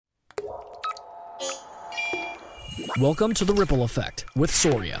Welcome to The Ripple Effect with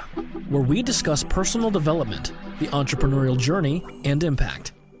Soria, where we discuss personal development, the entrepreneurial journey, and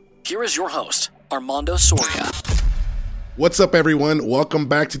impact. Here is your host, Armando Soria. What's up, everyone? Welcome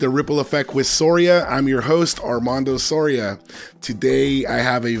back to The Ripple Effect with Soria. I'm your host, Armando Soria. Today, I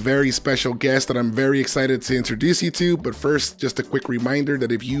have a very special guest that I'm very excited to introduce you to. But first, just a quick reminder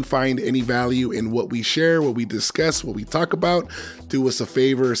that if you find any value in what we share, what we discuss, what we talk about, do us a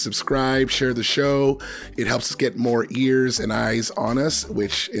favor, subscribe, share the show. It helps us get more ears and eyes on us,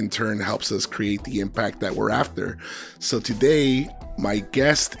 which in turn helps us create the impact that we're after. So today, my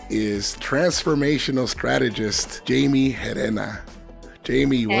guest is transformational strategist, Jaymie Gerena.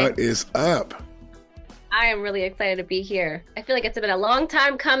 Jaymie, Hey. What is up? I am really excited to be here. I feel like it's been a long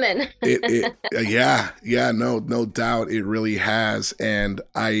time coming. No doubt it really has. And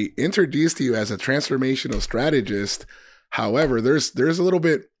I introduced you as a transformational strategist. However, there's a little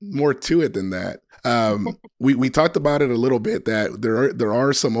bit more to it than that. We talked about it a little bit, that there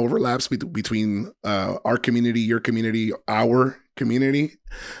are some overlaps between our community, your community, our community.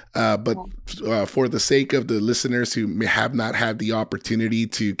 But for the sake of the listeners who may have not had the opportunity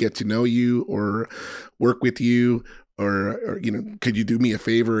to get to know you or work with you, or could you do me a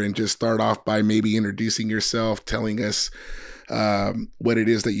favor and just start off by maybe introducing yourself, telling us what it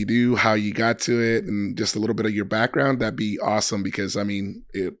is that you do, how you got to it, and just a little bit of your background? That'd be awesome, because I mean,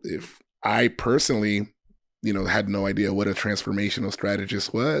 if I personally, had no idea what a transformational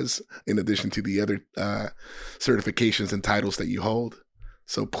strategist was, in addition to the other certifications and titles that you hold.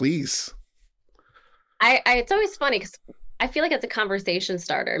 So please. It's always funny because I feel like it's a conversation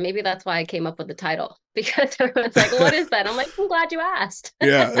starter. Maybe that's why I came up with the title, because everyone's like, what is that? I'm like, I'm glad you asked.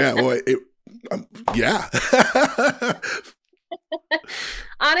 Yeah. Well, yeah.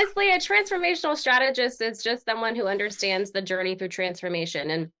 Honestly, a transformational strategist is just someone who understands the journey through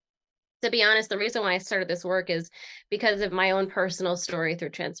transformation. And to be honest, the reason why I started this work is because of my own personal story through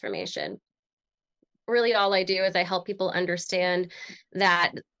transformation. Really, all I do is I help people understand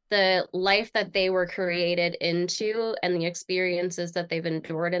that the life that they were created into and the experiences that they've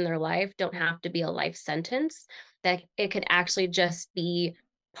endured in their life don't have to be a life sentence, that it could actually just be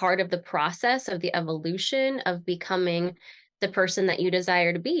part of the process of the evolution of becoming the person that you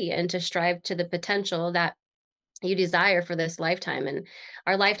desire to be and to strive to the potential that you desire for this lifetime. And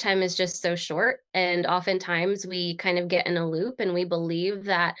our lifetime is just so short. And oftentimes we kind of get in a loop and we believe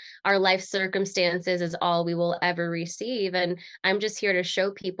that our life circumstances is all we will ever receive. And I'm just here to show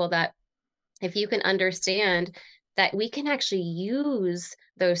people that if you can understand that we can actually use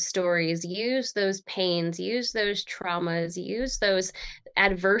those stories, use those pains, use those traumas, use those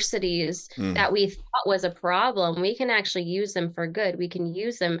adversities that we thought was a problem, we can actually use them for good. We can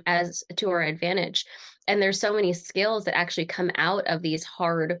use them as to our advantage. And there's so many skills that actually come out of these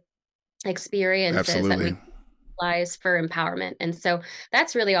hard experiences that we utilize for empowerment. And so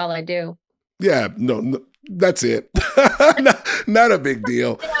that's really all I do. Yeah, no, that's it. not a big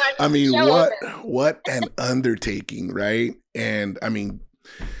deal. I mean, what an undertaking, right? And I mean,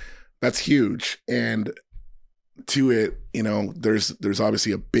 that's huge. And to it, there's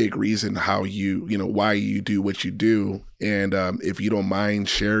obviously a big reason how why you do what you do. And if you don't mind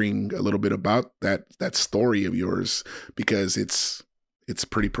sharing a little bit about that story of yours, because it's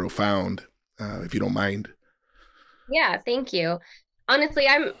pretty profound, if you don't mind. Yeah, thank you. Honestly,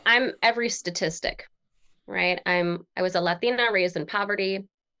 I'm every statistic, right? I was a Latina raised in poverty.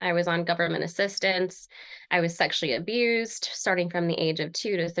 I was on government assistance. I was sexually abused starting from the age of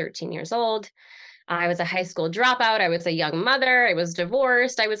 2 to 13 years old. I was a high school dropout. I was a young mother. I was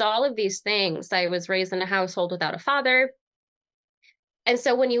divorced. I was all of these things. I was raised in a household without a father. And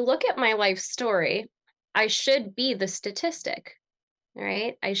so when you look at my life story, I should be the statistic,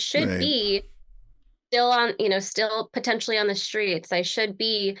 right? I should be still potentially on the streets. I should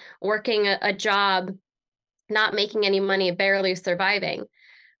be working a job, not making any money, barely surviving.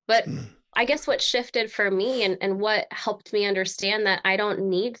 But I guess what shifted for me and what helped me understand that I don't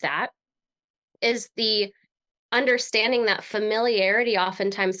need that is the understanding that familiarity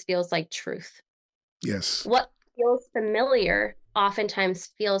oftentimes feels like truth. Yes. What feels familiar oftentimes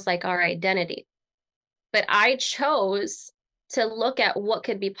feels like our identity. But I chose to look at what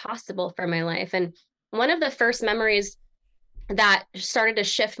could be possible for my life. And one of the first memories that started to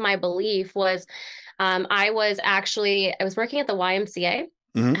shift my belief was I was working at the YMCA.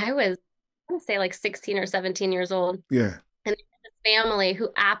 I was, I want to say like 16 or 17 years old. Yeah. And family who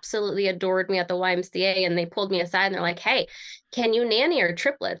absolutely adored me at the YMCA, and they pulled me aside and they're like, hey, can you nanny our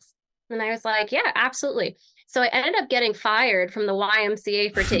triplets? And I was like, yeah, absolutely. So I ended up getting fired from the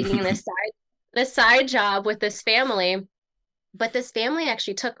YMCA for taking this side job with this family, but this family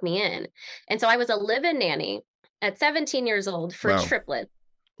actually took me in. And so I was a live-in nanny at 17 years old for Wow. triplets.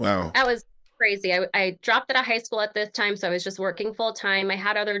 Wow. That was crazy. I dropped out of high school at this time, so I was just working full time. I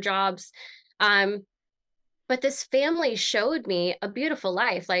had other jobs. But this family showed me a beautiful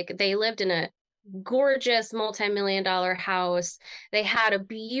life. Like they lived in a gorgeous multi-million-dollar house. They had a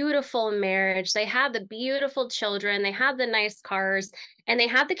beautiful marriage. They had the beautiful children. They had the nice cars, and they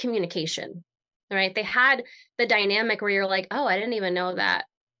had the communication, right? They had the dynamic where you're like, oh, I didn't even know that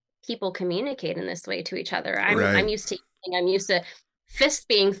people communicate in this way to each other. I'm Right. used to eating, I'm used to fists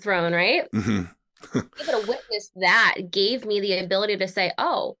being thrown, right? Hmm. Able to witness that gave me the ability to say,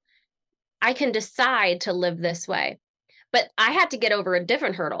 oh, I can decide to live this way. But I had to get over a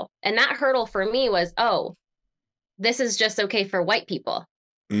different hurdle. And that hurdle for me was, oh, this is just okay for white people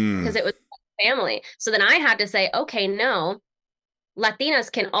Mm. because it was family. So then I had to say, okay, no,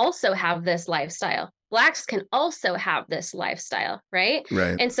 Latinas can also have this lifestyle. Blacks can also have this lifestyle, right?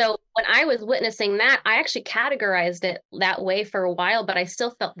 Right. And so when I was witnessing that, I actually categorized it that way for a while, but I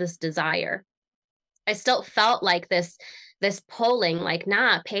still felt this desire. I still felt like this pulling, like,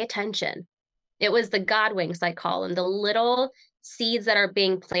 nah, pay attention. It was the God wings, I call them, the little seeds that are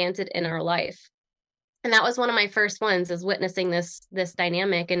being planted in our life. And that was one of my first ones, is witnessing this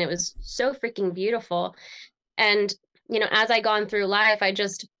dynamic, and it was so freaking beautiful. And as I gone through life, I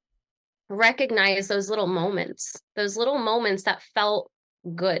just recognized those little moments that felt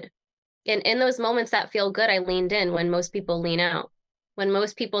good. And in those moments that feel good, I leaned in when most people lean out. When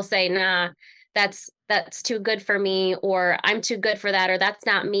most people say, nah, that's too good for me, or I'm too good for that, or that's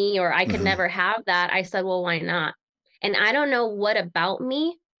not me, or I could Hmm. never have that. I said, well, why not? And I don't know what about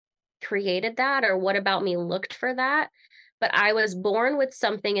me created that or what about me looked for that, but I was born with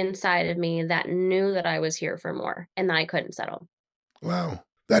something inside of me that knew that I was here for more and that I couldn't settle. Wow.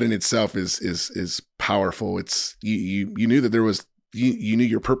 That in itself is powerful. It's you knew that there was you knew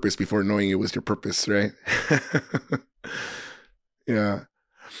your purpose before knowing it was your purpose, right? Yeah.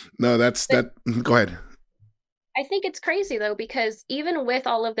 No, that's But that. Go ahead. I think it's crazy though, because even with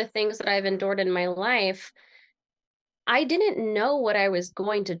all of the things that I've endured in my life, I didn't know what I was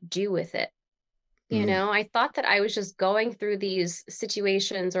going to do with it. Mm. I thought that I was just going through these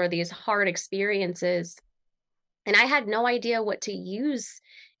situations or these hard experiences, and I had no idea what to use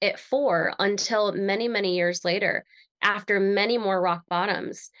it for until many, many years later, after many more rock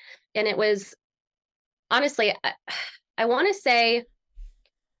bottoms. And it was honestly, I want to say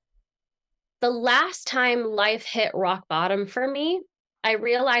the last time life hit rock bottom for me, I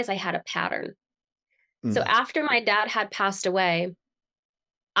realized I had a pattern. So Mm. after my dad had passed away,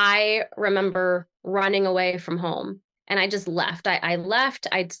 I remember running away from home, and I just left. I left,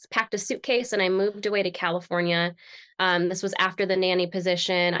 packed a suitcase and I moved away to California. This was after the nanny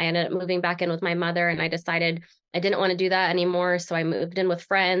position. I ended up moving back in with my mother, and I decided I didn't want to do that anymore. So I moved in with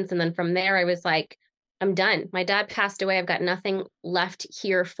friends. And then from there, I was like, I'm done. My dad passed away. I've got nothing left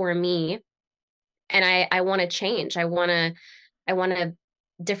here for me. And I want to change. I want a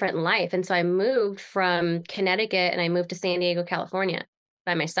different life. And so I moved from Connecticut and I moved to San Diego, California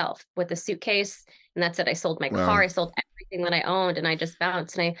by myself with a suitcase. And that's it. I sold my car. Wow. I sold everything that I owned, and I just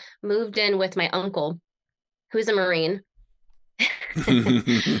bounced. And I moved in with my uncle, who's a Marine. And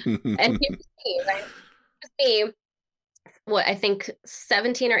he was me, right? He was me, what, I think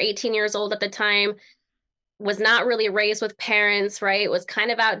 17 or 18 years old at the time, was not really raised with parents, right? Was kind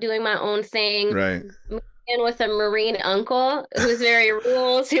of out doing my own thing. Right. Moved in with a Marine uncle who's very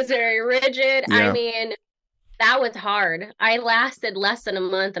rules, who's very rigid. I Yeah. mean, that was hard. I lasted less than a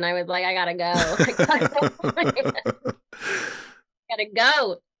month and I was like, I gotta go. I gotta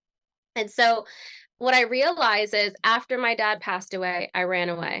go. And so what I realized is after my dad passed away, I ran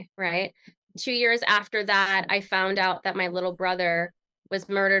away, right? 2 years after that, I found out that my little brother was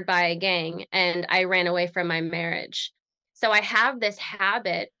murdered by a gang, and I ran away from my marriage. So I have this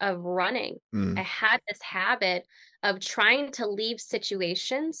habit of running. I Mm. had this habit of trying to leave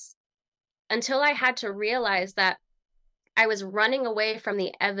situations until I had to realize that I was running away from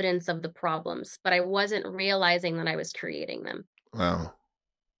the evidence of the problems, but I wasn't realizing that I was creating them. Wow.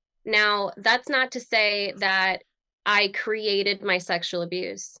 Now, that's not to say that I created my sexual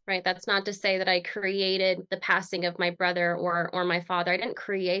abuse, right? That's not to say that I created the passing of my brother or my father. I didn't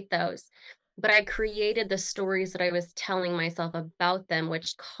create those, but I created the stories that I was telling myself about them,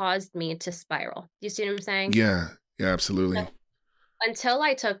 which caused me to spiral. You see what I'm saying? Yeah. Yeah. Absolutely. Until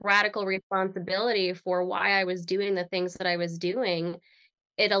I took radical responsibility for why I was doing the things that I was doing,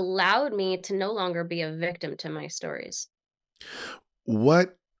 it allowed me to no longer be a victim to my stories.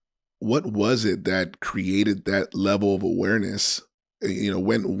 What what was it that created that level of awareness?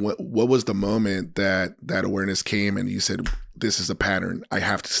 What was the moment that that awareness came and you said, this is a pattern. I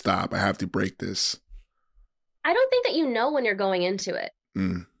have to stop. I have to break this. I don't think that you know when you're going into it,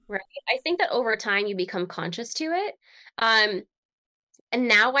 Mm, right? I think that over time you become conscious to it. Um, and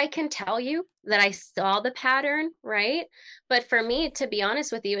now I can tell you that I saw the pattern, right? But for me, to be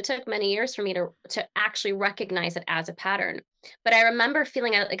honest with you, it took many years for me to actually recognize it as a pattern. But I remember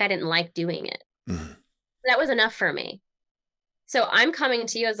feeling like I didn't like doing it. mm. That was enough for me. So I'm coming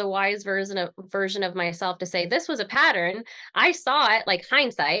to you as a wise version of myself to say this was a pattern. I saw it, like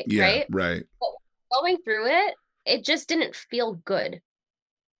hindsight, Yeah, right? right. But going through it, it just didn't feel good.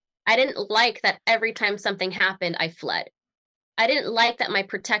 I didn't like that every time something happened, I fled. I didn't like that my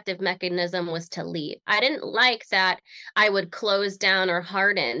protective mechanism was to leave. I didn't like that I would close down or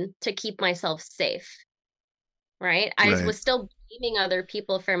harden to keep myself safe, right? I Right. was still blaming other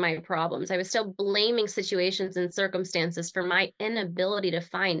people for my problems. I was still blaming situations and circumstances for my inability to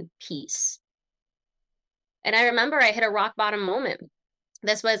find peace. And I remember I hit a rock bottom moment.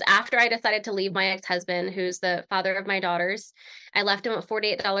 This was after I decided to leave my ex-husband, who's the father of my daughters. I left him with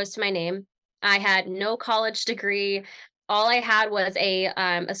 $48 to my name. I had no college degree. All I had was a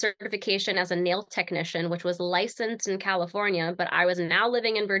certification as a nail technician, which was licensed in California, but I was now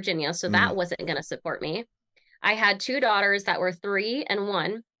living in Virginia, so Mm, that wasn't going to support me. I had two daughters that were 3 and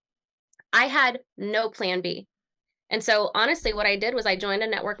 1. I had no plan B. And so honestly, what I did was I joined a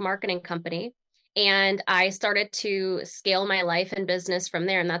network marketing company and I started to scale my life and business from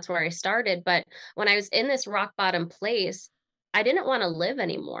there. And that's where I started. But when I was in this rock bottom place, I didn't want to live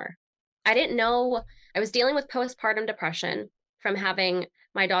anymore. I didn't know I was dealing with postpartum depression from having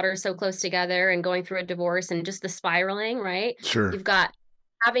my daughters so close together and going through a divorce and just the spiraling, right? sure. You've got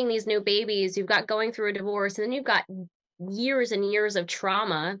having these new babies, you've got going through a divorce, and then you've got years and years of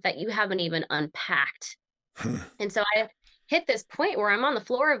trauma that you haven't even unpacked. And so I hit this point where I'm on the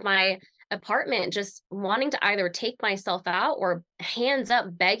floor of my apartment, just wanting to either take myself out or hands up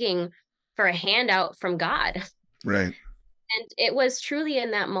begging for a handout from God. Right. And it was truly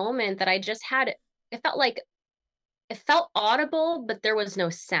in that moment that I just had, it felt like it felt audible, but there was no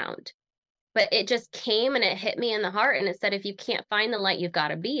sound. But it just came and it hit me in the heart. And it said, if you can't find the light, you've got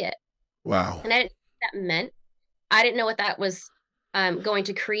to be it. Wow. And I didn't know what that meant. I didn't know what that was going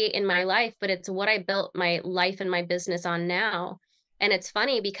to create in my life, but it's what I built my life and my business on now. And it's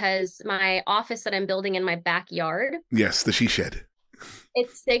funny because my office that I'm building in my backyard, Yes, the she shed. it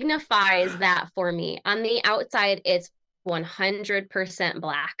signifies that for me. On the outside, it's 100%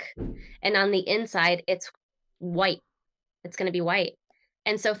 black. And on the inside, it's white. It's going to be white.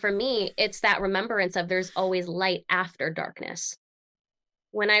 And so for me, it's that remembrance of there's always light after darkness.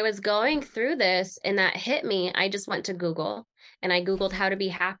 When I was going through this and that hit me, I just went to Google and I Googled how to be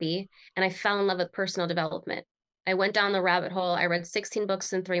happy and I fell in love with personal development. I went down the rabbit hole. I read 16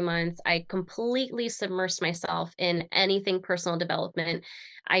 books in 3 months. I completely submersed myself in anything personal development.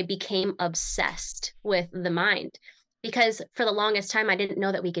 I became obsessed with the mind because for the longest time, I didn't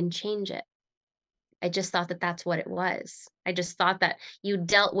know that we can change it. I just thought that that's what it was. I just thought that you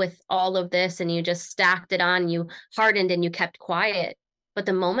dealt with all of this and you just stacked it on, you hardened and you kept quiet. But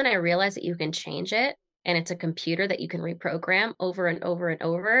the moment I realized that you can change it and it's a computer that you can reprogram over and over and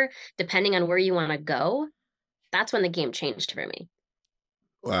over, depending on where you want to go, that's when the game changed for me.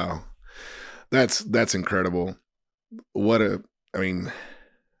 Wow. That's incredible. What a I mean,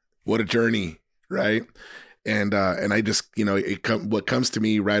 what a journey, right? And I just, what comes to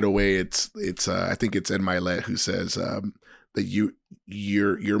me right away, it's I think it's Ed Milet who says that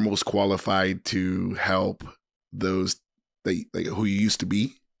you're most qualified to help those that like who you used to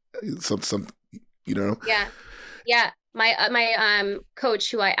be. Some you know. Yeah. Yeah. My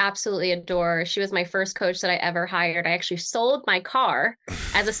coach, who I absolutely adore, she was my first coach that I ever hired. I actually sold my car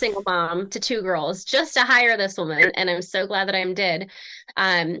as a single mom to 2 girls just to hire this woman, and I'm so glad that I did.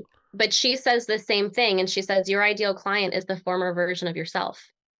 Um, but she says the same thing, and she says your ideal client is the former version of yourself.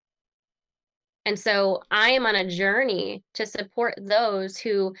 And so I am on a journey to support those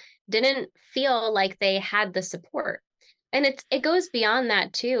who didn't feel like they had the support. And it goes beyond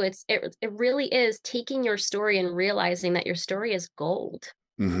that too. It really is taking your story and realizing that your story is gold.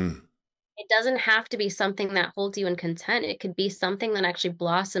 Mm-hmm. It doesn't have to be something that holds you in content. It could be something that actually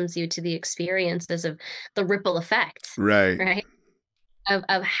blossoms you to the experiences of the ripple effect, Right. right?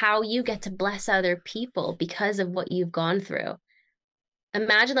 Of how you get to bless other people because of what you've gone through.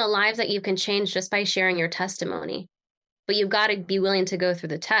 Imagine the lives that you can change just by sharing your testimony. But you've got to be willing to go through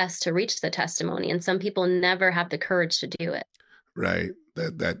the test to reach the testimony. And some people never have the courage to do it. Right.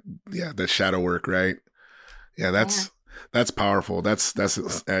 That shadow work, right? Yeah, Yeah. that's powerful. That's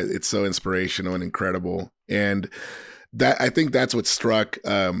it's so inspirational and incredible. And I think that's what struck.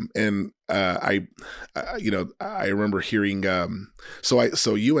 I remember hearing.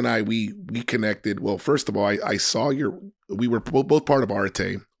 So you and I, we connected. Well, first of all, I saw we were both part of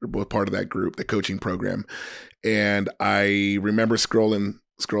Arte. We're both part of that group, the coaching program. And I remember scrolling,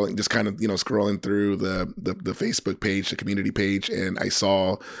 just kind of, scrolling through the Facebook page, the community page. And I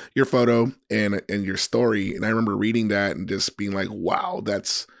saw your photo and your story. And I remember reading that and just being like, wow,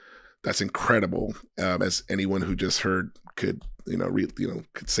 that's incredible. As anyone who just heard could,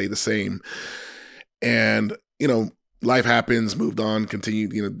 could say the same. And, life happens, moved on,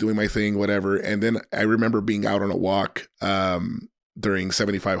 continued, doing my thing, whatever. And then I remember being out on a walk, during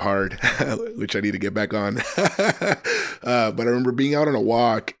 75 Hard, which I need to get back on. But I remember being out on a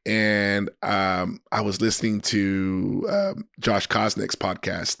walk and I was listening to Josh Kosnick's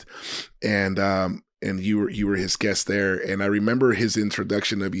podcast, and you were his guest there. And I remember his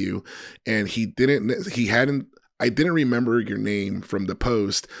introduction of you, and I didn't remember your name from the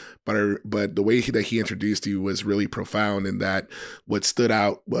post, but the way that he introduced you was really profound, in that what stood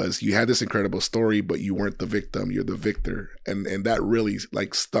out was you had this incredible story, but you weren't the victim, you're the victor. And that really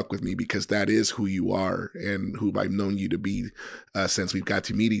like stuck with me, because that is who you are and who I've known you to be since we've got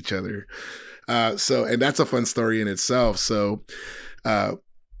to meet each other. And that's a fun story in itself. So that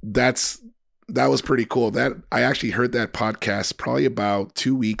was pretty cool. That I actually heard that podcast probably about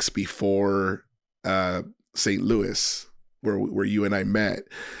 2 weeks before St. Louis, where you and I met.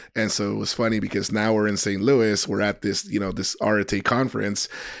 And so it was funny because now we're in St. Louis, we're at this, this RTA conference,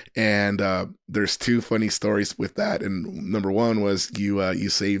 and there's two funny stories with that. And number one was you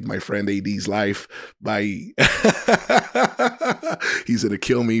saved my friend AD's life by, he's going to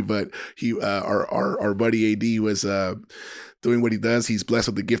kill me, but our buddy AD was, doing what he does. He's blessed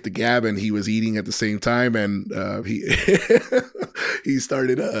with the gift of gab, and he was eating at the same time, and he he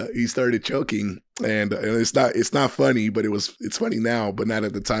started choking, and it's not funny, but it's funny now, but not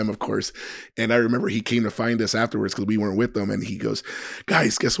at the time, of course. And I remember he came to find us afterwards because we weren't with them, and he goes,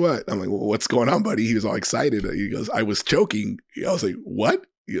 "Guys, guess what?" I'm like, "Well, what's going on, buddy?" He was all excited. He goes, "I was choking." I was like, "What?"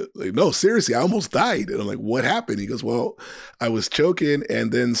 Like, "No, seriously, I almost died." And I'm like, "What happened?" He goes, "Well, I was choking,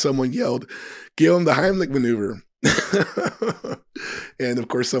 and then someone yelled, 'Give him the Heimlich maneuver.'" And of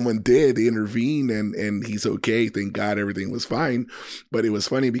course someone did. They intervened, and he's okay. Thank God everything was fine. But it was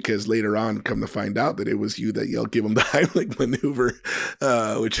funny because later on, come to find out that it was you that yelled, "Give him the Heimlich maneuver,"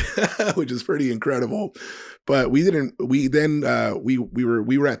 which is pretty incredible. But we were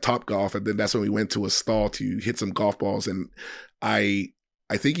at Top Golf, and then that's when we went to a stall to hit some golf balls. And I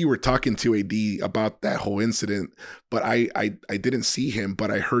think you were talking to AD about that whole incident, but I didn't see him, but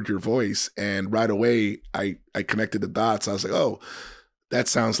I heard your voice, and right away I connected the dots. I was like, oh, that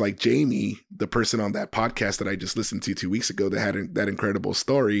sounds like Jaymie, the person on that podcast that I just listened to 2 weeks ago that had that incredible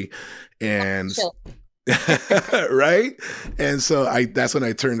story. And right. And so that's when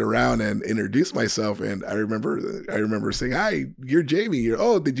I turned around and introduced myself. And I remember saying, "Hi, you're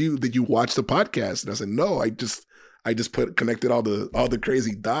Jaymie. Did you watch the podcast?" And I said, "No, I just connected all the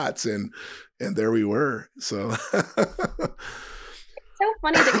crazy dots, and there we were." So It's so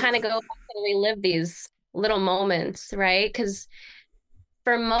funny to kind of go back and relive these little moments, right? Because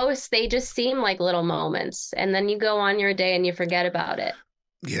for most, they just seem like little moments, and then you go on your day and you forget about it.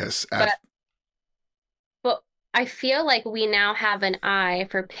 Yes. But I feel like we now have an eye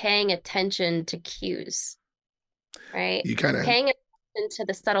for paying attention to cues, right? You kind of paying attention to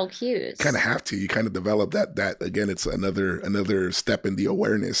the subtle cues. Kind of have to. You kind of develop that again. It's another step in the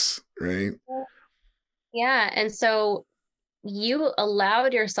awareness, right? Yeah, and so you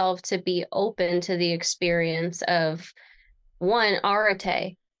allowed yourself to be open to the experience of, 1,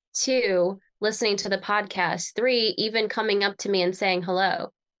 Arate, 2, listening to the podcast, 3, even coming up to me and saying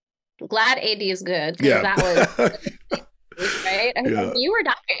hello. Glad AD is good. Yeah. That was right. Yeah. You were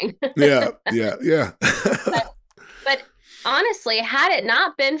dying. Yeah. But honestly, had it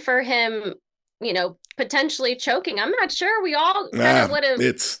not been for him, potentially choking, I'm not sure we all kind of would have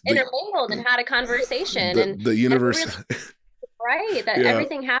intermingled and had a conversation. And the universe, right? That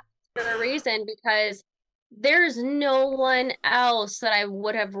everything happens for a reason, because there's no one else that I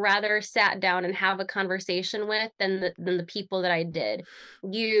would have rather sat down and have a conversation with than the people that I did.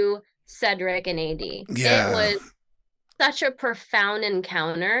 You, Cedric, and AD. Yeah. It was such a profound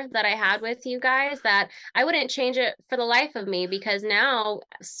encounter that I had with you guys that I wouldn't change it for the life of me, because now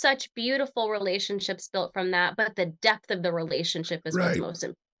such beautiful relationships built from that, but the depth of the relationship is what's most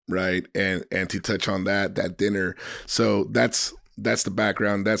important. Right. And to touch on that dinner. So that's the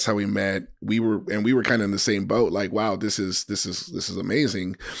background. That's how we met. We were kind of in the same boat. Like, wow, this is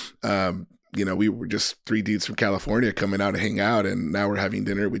amazing. We were just 3 dudes from California coming out to hang out, and now we're having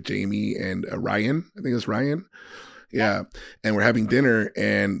dinner with Jaymie and Ryan. I think it was Ryan. Yeah. And we're having dinner,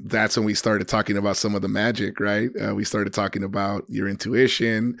 and that's when we started talking about some of the magic, right? We started talking about your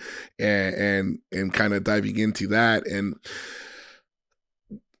intuition and kind of diving into that. And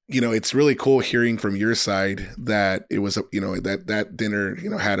it's really cool hearing from your side that it was, that dinner,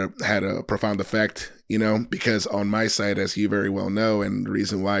 had a profound effect, because on my side, as you very well know, and the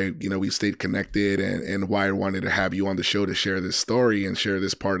reason why, we've stayed connected and why I wanted to have you on the show to share this story and share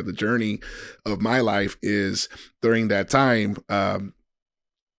this part of the journey of my life is during that time, I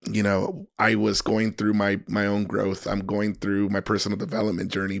was going through my own growth. I'm going through my personal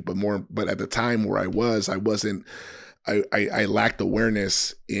development journey, but at the time where I wasn't, I lacked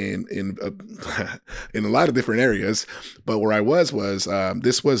awareness in in a lot of different areas, but where I was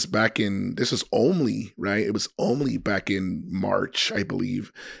this was only right. It was only back in March, I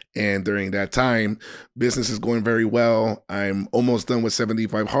believe, and during that time, business is going very well. I'm almost done with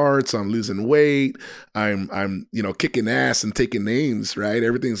 75 hard, so I'm losing weight. I'm kicking ass and taking names. Right,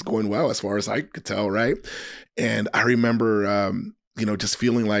 everything's going well as far as I could tell. Right, and I remember just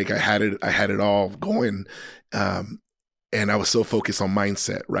feeling like I had it all going. And I was so focused on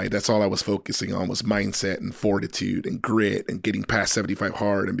mindset, right? That's all I was focusing on was mindset and fortitude and grit and getting past 75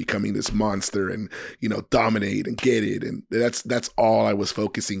 hard and becoming this monster and, dominate and get it. And that's all I was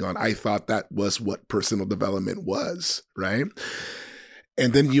focusing on. I thought that was what personal development was, right?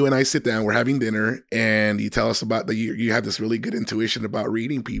 And then you and I sit down, we're having dinner, and you tell us about you have this really good intuition about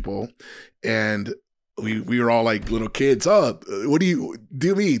reading people. And we were all like little kids. Oh, what do you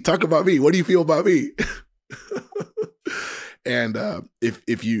do me? Talk about me. What do you feel about me? And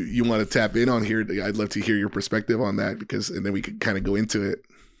if you want to tap in on here, I'd love to hear your perspective on that and then we could kind of go into it.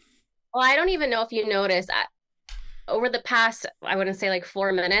 Well, I don't even know if you noticed over the past, I wouldn't say like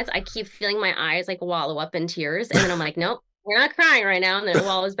 4 minutes, I keep feeling my eyes like wallow up in tears. And then I'm like, nope, we're not crying right now. And then it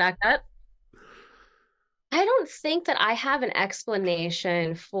wallows back up. I don't think that I have an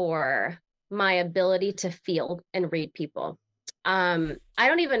explanation for my ability to feel and read people. I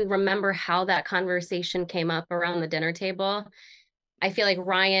don't even remember how that conversation came up around the dinner table. I feel like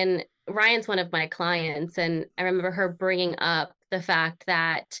Ryan's one of my clients, and I remember her bringing up the fact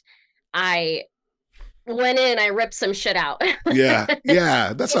that I went in, I ripped some shit out. Yeah,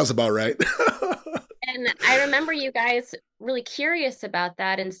 that sounds about right. And I remember you guys really curious about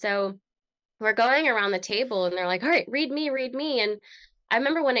that. And so we're going around the table and they're like, all right, read me. And I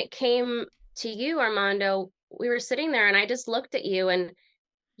remember when it came to you, Armando, we were sitting there and I just looked at you and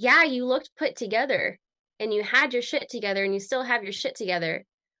yeah, you looked put together and you had your shit together and you still have your shit together.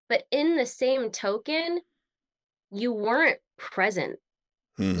 But in the same token, you weren't present.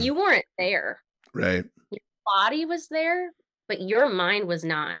 You weren't there. Right. Your body was there, but your mind was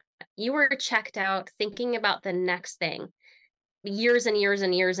not. You were checked out thinking about the next thing, years and years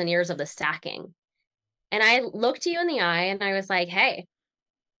and years and years of the stacking. And I looked you in the eye and I was like, hey,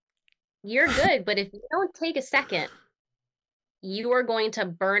 you're good, but if you don't take a second, you are going to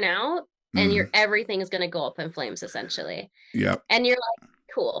burn out and everything is going to go up in flames essentially. Yeah. And you're like,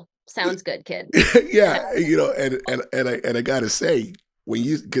 cool. Sounds good, kid. Yeah. And I gotta say,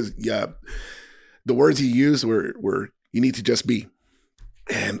 because the words you used were, you need to just be.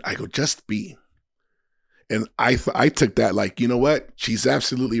 And I go, just be. And I took that like, you know what? She's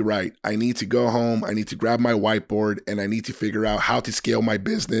absolutely right. I need to go home. I need to grab my whiteboard and I need to figure out how to scale my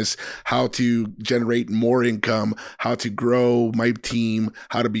business, how to generate more income, how to grow my team,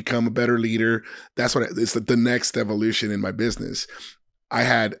 how to become a better leader. That's what it's the next evolution in my business. I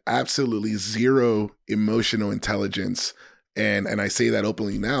had absolutely zero emotional intelligence. And I say that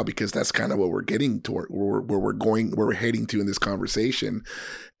openly now because that's kind of what we're getting toward, where we're heading to in this conversation.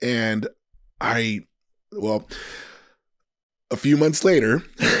 And well, a few months later,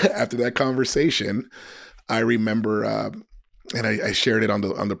 after that conversation, I remember, and I shared it on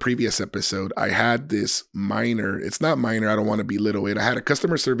the previous episode. I had this it's not minor. I don't want to belittle it. I had a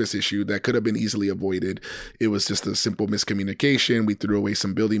customer service issue that could have been easily avoided. It was just a simple miscommunication. We threw away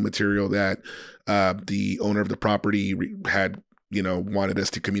some building material that the owner of the property had wanted us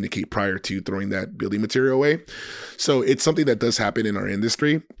to communicate prior to throwing that building material away. So it's something that does happen in our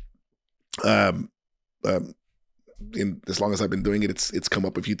industry. In as long as I've been doing it, it's come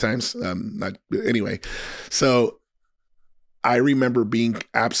up a few times. Anyway. So I remember being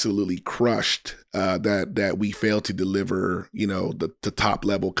absolutely crushed that we failed to deliver, the top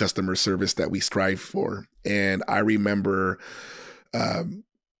level customer service that we strive for. And I remember,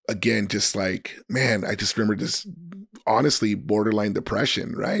 again, just like, man, I just remember this honestly borderline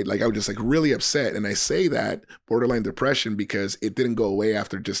depression, right? Like I was just like really upset. And I say that borderline depression because it didn't go away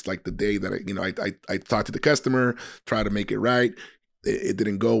after just like the day that I talked to the customer, try to make it right. it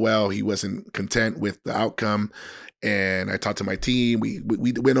didn't go well. He wasn't content with the outcome. And I talked to my team. We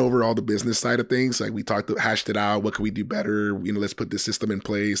went over all the business side of things. Like we hashed it out. What can we do better? Let's put this system in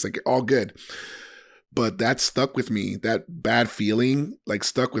place. Like all good. But that stuck with me. That bad feeling like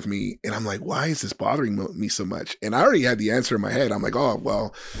stuck with me. And I'm like, why is this bothering me so much? And I already had the answer in my head. I'm like, oh,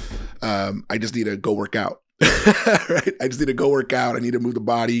 well, I just need to go work out. Right? I just need to go work out. I need to move the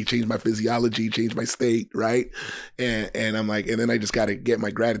body, change my physiology, change my state. Right. And I'm like, and then I just got to get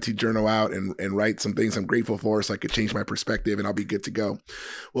my gratitude journal out and write some things I'm grateful for so I could change my perspective and I'll be good to go.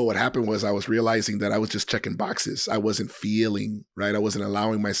 Well, what happened was I was realizing that I was just checking boxes. I wasn't feeling, right? I wasn't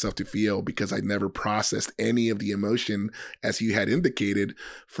allowing myself to feel because I never processed any of the emotion, as you had indicated,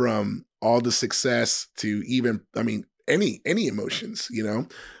 from all the success to even, any emotions,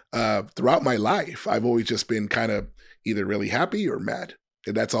 throughout my life, I've always just been kind of either really happy or mad.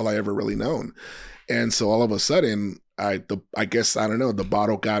 And that's all I ever really known. And so all of a sudden, I guess, I don't know, the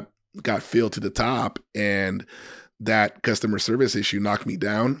bottle got filled to the top, and that customer service issue knocked me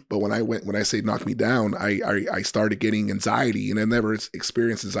down. But when I say knocked me down, I started getting anxiety, and I never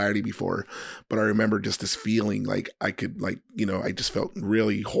experienced anxiety before. But I remember just this feeling like I could, I just felt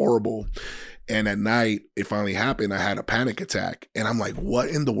really horrible. And at night, it finally happened. I had a panic attack. And I'm like, what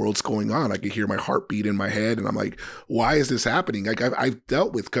in the world's going on? I could hear my heartbeat in my head. And I'm like, why is this happening? Like I've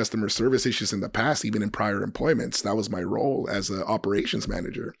dealt with customer service issues in the past, even in prior employments. That was my role as an operations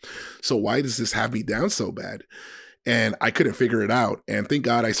manager. So why does this have me down so bad? And I couldn't figure it out. And thank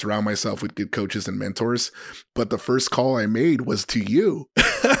God I surround myself with good coaches and mentors. But the first call I made was to you,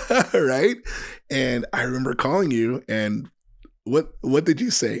 right? And I remember calling you, and what did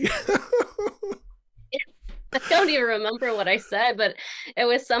you say? I don't even remember what I said, but it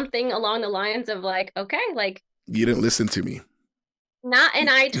was something along the lines of like, okay, like you didn't listen to me. Not, and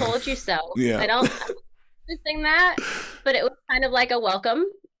I told you so. Yeah. I don't sing that, but it was kind of like a welcome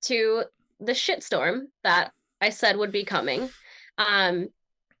to the shitstorm that I said would be coming.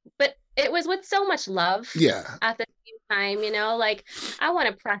 But it was with so much love. Yeah. At the same time, like I want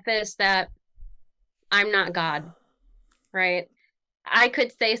to preface that I'm not God, right? I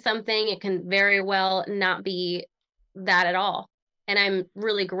could say something, it can very well not be that at all. And I'm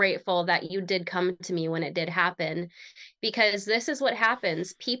really grateful that you did come to me when it did happen, because this is what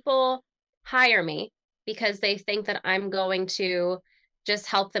happens. People hire me because they think that I'm going to just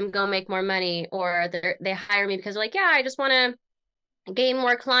help them go make more money, or they hire me because they're like, yeah, I just want to gain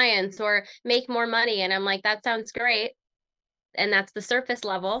more clients or make more money. And I'm like, that sounds great. And that's the surface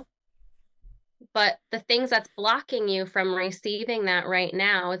level. But the things that's blocking you from receiving that right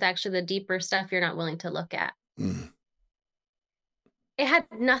now is actually the deeper stuff you're not willing to look at. Mm. It had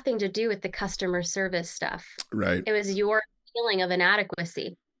nothing to do with the customer service stuff. Right. It was your feeling of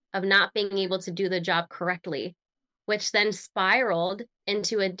inadequacy, of not being able to do the job correctly, which then spiraled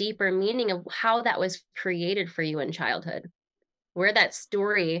into a deeper meaning of how that was created for you in childhood, where that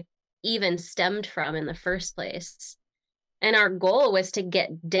story even stemmed from in the first place. And our goal was to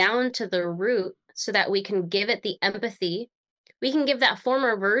get down to the root so that we can give it the empathy. We can give that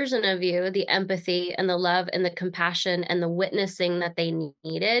former version of you the empathy and the love and the compassion and the witnessing that they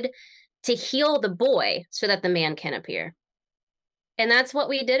needed to heal the boy so that the man can appear. And that's what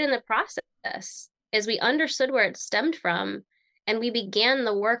we did in the process, is we understood where it stemmed from, and we began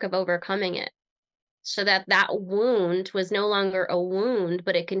the work of overcoming it so that that wound was no longer a wound,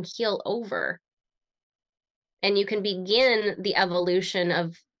 but it can heal over. And you can begin the evolution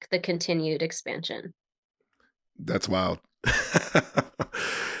of the continued expansion. That's wild.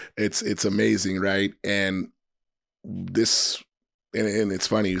 It's amazing, right? And this, and it's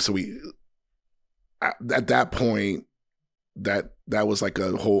funny. So at that point, that was like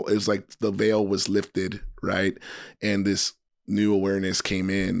it was like the veil was lifted, right? And this new awareness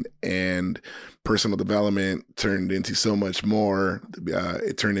came in, and personal development turned into so much more.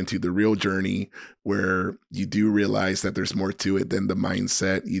 It turned into the real journey, where you do realize that there's more to it than the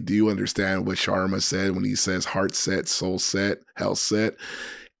mindset. You do understand what Sharma said when he says heart set, soul set, health set.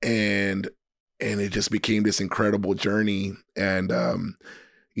 And it just became this incredible journey. And,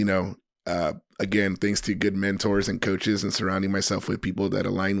 again, thanks to good mentors and coaches and surrounding myself with people that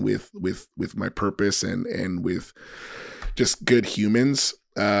align with my purpose and with just good humans,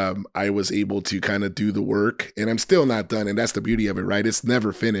 I was able to kind of do the work, and I'm still not done. And that's the beauty of it, right? It's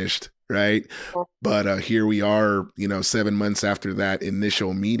never finished, right? But here we are, 7 months after that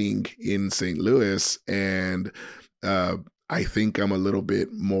initial meeting in St. Louis. And I think I'm a little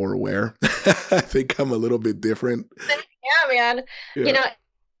bit more aware. I think I'm a little bit different. Yeah, man. Yeah.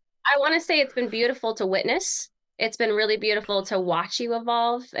 I want to say it's been beautiful to witness. It's been really beautiful to watch you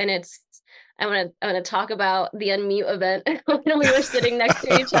evolve. And I'm gonna talk about the unmute event when we were sitting next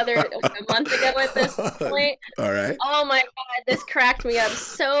to each other a month ago at this point. All right. Oh my God, this cracked me up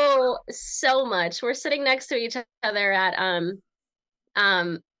so much. We're sitting next to each other at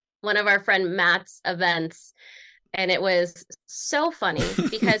one of our friend Matt's events. And it was so funny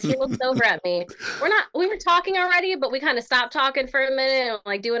because he looked over at me. We were talking already, but we kind of stopped talking for a minute and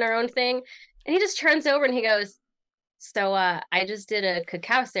like doing our own thing. And he just turns over and he goes, so I just did a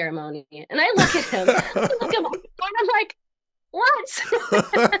cacao ceremony. And I look at him, and I'm like, what?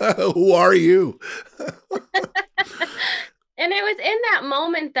 Who are you? And it was in that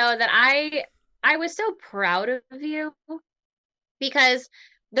moment though that I was so proud of you, because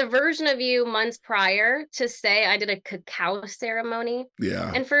the version of you months prior to say I did a cacao ceremony.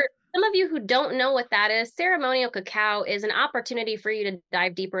 Yeah. And for some of you who don't know what that is, ceremonial cacao is an opportunity for you to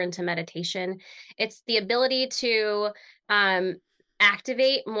dive deeper into meditation. It's the ability to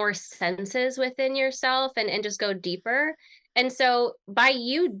activate more senses within yourself and just go deeper. And so by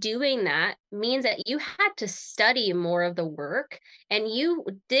you doing that means that you had to study more of the work, and you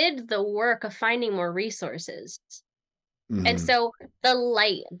did the work of finding more resources. Mm-hmm. And so the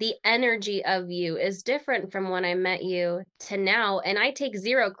light, the energy of you is different from when I met you to now. And I take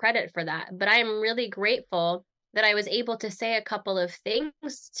zero credit for that, but I'm really grateful that I was able to say a couple of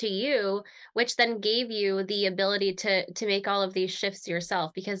things to you, which then gave you the ability to make all of these shifts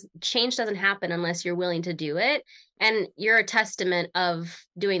yourself, because change doesn't happen unless you're willing to do it. And you're a testament of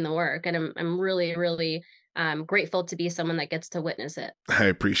doing the work. And I'm really, really grateful to be someone that gets to witness it. I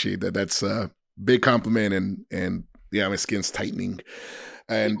appreciate that. That's a big compliment, and yeah, my skin's tightening.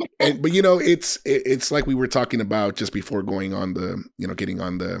 But it's like we were talking about just before going on getting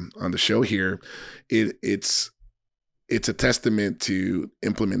on the show here. It's a testament to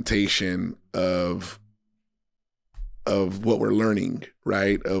implementation of what we're learning,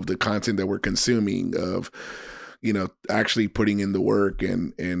 right? Of the content that we're consuming, of, actually putting in the work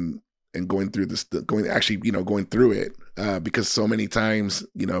and going through going through it. Because so many times,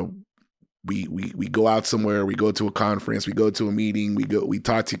 we go out somewhere, we go to a conference, we go to a meeting, we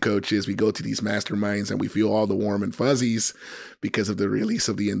talk to coaches, we go to these masterminds, and we feel all the warm and fuzzies because of the release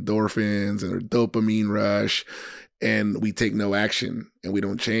of the endorphins and the dopamine rush, and we take no action and we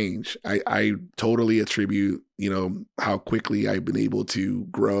don't change. I totally attribute, how quickly I've been able to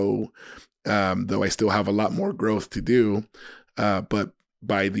grow, though I still have a lot more growth to do, but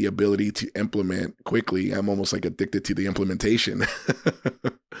by the ability to implement quickly, I'm almost like addicted to the implementation.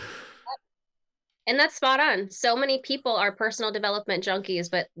 And that's spot on. So many people are personal development junkies,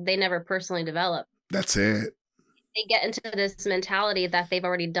 but they never personally develop. That's it. They get into this mentality that they've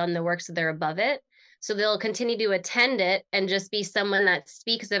already done the work, so they're above it. So they'll continue to attend it and just be someone that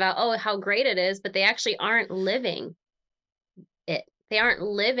speaks about, oh, how great it is, but they actually aren't living it. They aren't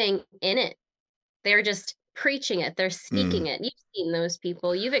living in it. They're just preaching it. They're speaking it. You've seen those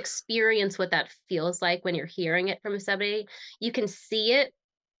people. You've experienced what that feels like when you're hearing it from somebody. You can see it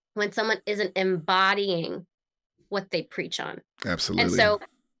when someone isn't embodying what they preach on. Absolutely. And so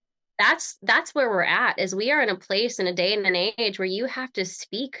that's where we're at, is we are in a place in a day and an age where you have to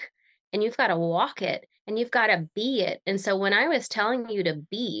speak and you've got to walk it and you've got to be it. And so when I was telling you to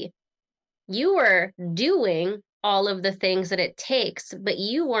be, you were doing all of the things that it takes, but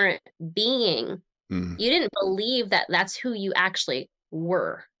you weren't being. You didn't believe that that's who you actually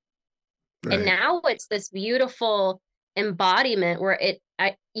were. Right. And now it's this beautiful embodiment where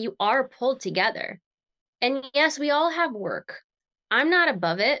you are pulled together. And yes, we all have work. I'm not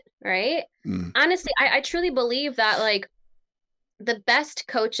above it, right? Honestly, I truly believe that like the best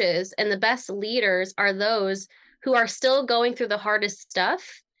coaches and the best leaders are those who are still going through the hardest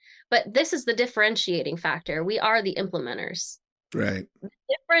stuff. But this is the differentiating factor. We are the implementers. Right. The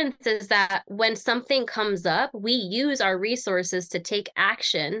difference is that when something comes up, we use our resources to take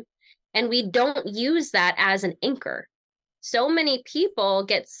action, and we don't use that as an anchor. So many people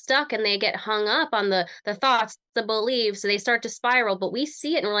get stuck and they get hung up on the thoughts, the beliefs, so they start to spiral, but we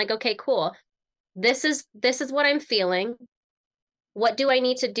see it and we're like, okay, cool. This is what I'm feeling. What do I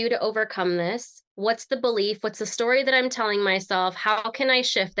need to do to overcome this? What's the belief? What's the story that I'm telling myself? How can I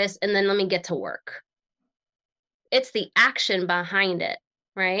shift this? And then let me get to work. It's the action behind it,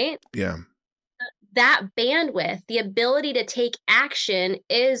 right? Yeah. That bandwidth, the ability to take action,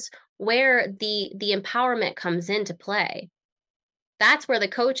 is where the empowerment comes into play. That's where the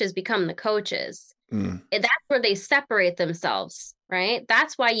coaches become the coaches. That's where they separate themselves, right?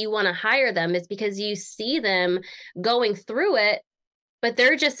 That's why you want to hire them, is because you see them going through it, but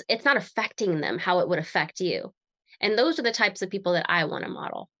it's not affecting them how it would affect you. And those are the types of people that I want to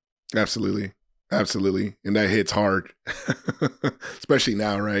model. Absolutely. Absolutely. And that hits hard, especially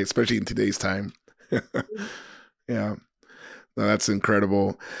now, right? Especially in today's time. Yeah. No, that's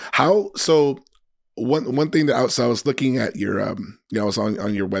incredible. How, so one thing that so I was looking at your, I was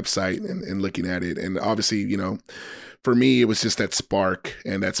on your website and looking at it. And obviously, for me, it was just that spark,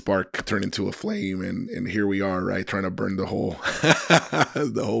 and that spark turned into a flame. And here we are, right? Trying to burn the whole,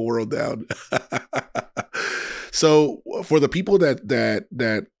 the whole world down. So for the people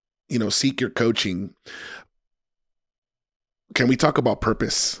that seek your coaching, can we talk about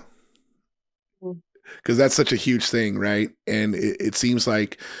purpose? Because that's such a huge thing, right? And it seems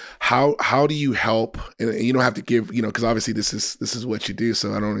like how do you help? And you don't have to give, because obviously this is what you do.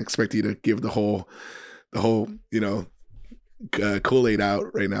 So I don't expect you to give the whole Kool-Aid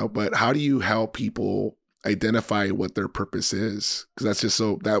out right now. But how do you help people identify what their purpose is? Because that's just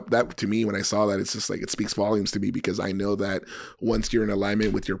so that to me, when I saw that, it's just like it speaks volumes to me, because I know that once you're in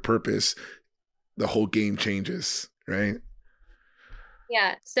alignment with your purpose, the whole game changes, right?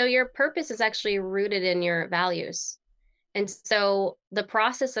 Yeah. So your purpose is actually rooted in your values. And so the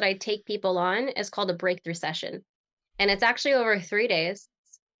process that I take people on is called a breakthrough session. And it's actually over 3 days.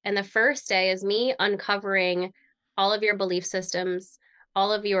 And the first day is me uncovering all of your belief systems,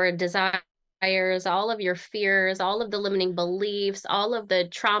 all of your desires, all of your fears, all of the limiting beliefs, all of the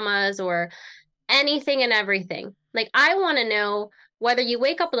traumas, or anything and everything. Like, I want to know whether you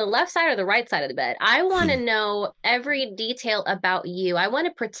wake up on the left side or the right side of the bed. I want to know every detail about you. I want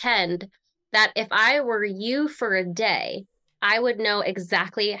to pretend that if I were you for a day, I would know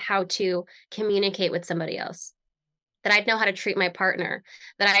exactly how to communicate with somebody else, that I'd know how to treat my partner,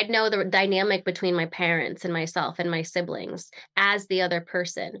 that I'd know the dynamic between my parents and myself and my siblings as the other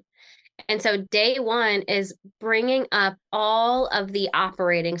person. And so day one is bringing up all of the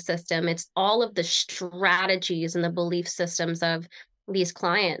operating system. It's all of the strategies and the belief systems of these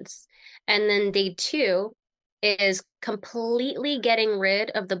clients. And then day two is completely getting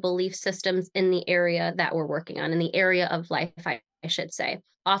rid of the belief systems in the area that we're working on, in the area of life, I should say.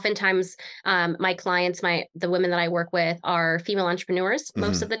 Oftentimes, my clients, the women that I work with, are female entrepreneurs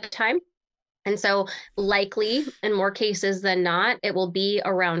most of the time. And so likely, in more cases than not, it will be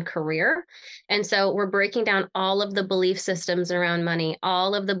around career. And so we're breaking down all of the belief systems around money,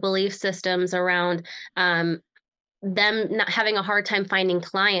 all of the belief systems around them not having a hard time finding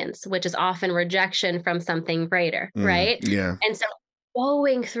clients, which is often rejection from something greater, right? Yeah. And so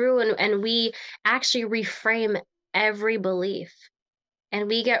going through and we actually reframe every belief, and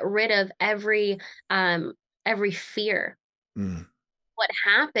we get rid of every fear. What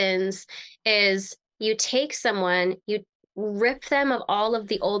happens is you take someone, you rip them of all of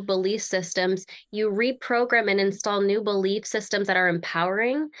the old belief systems, you reprogram and install new belief systems that are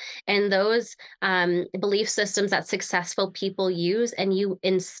empowering, and those belief systems that successful people use, and you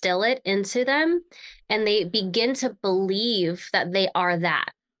instill it into them, and they begin to believe that they are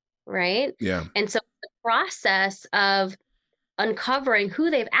that, right? Yeah. And so the process of uncovering who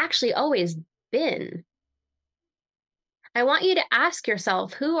they've actually always been, I want you to ask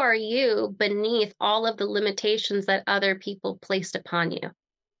yourself, who are you beneath all of the limitations that other people placed upon you?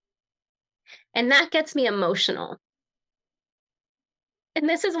 And that gets me emotional. And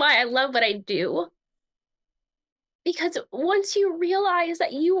this is why I love what I do. Because once you realize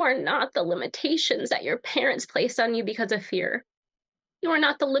that you are not the limitations that your parents placed on you because of fear, you are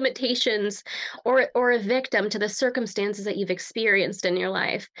not the limitations or a victim to the circumstances that you've experienced in your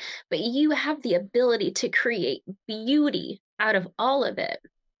life, but you have the ability to create beauty out of all of it.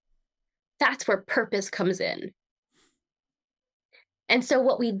 That's where purpose comes in. And so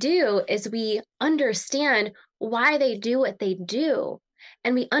what we do is we understand why they do what they do.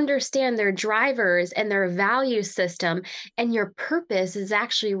 And we understand their drivers and their value system. And your purpose is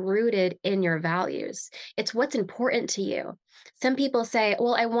actually rooted in your values. It's what's important to you. Some people say,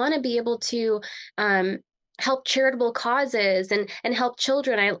 well, I want to be able to help charitable causes and help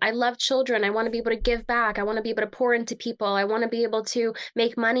children. I love children. I want to be able to give back. I want to be able to pour into people. I want to be able to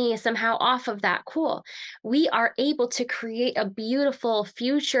make money somehow off of that. Cool. We are able to create a beautiful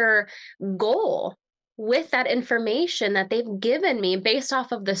future goal with that information that they've given me based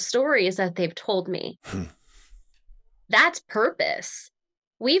off of the stories that they've told me. That's purpose.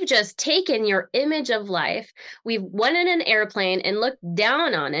 We've just taken your image of life, we've went in an airplane and looked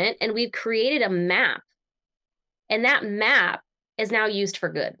down on it, and we've created a map. And that map is now used for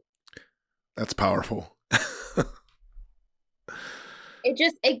good. That's powerful.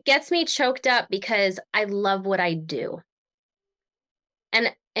 It gets me choked up because I love what I do.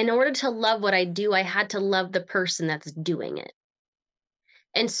 And in order to love what I do, I had to love the person that's doing it.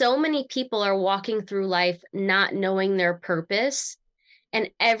 And so many people are walking through life not knowing their purpose And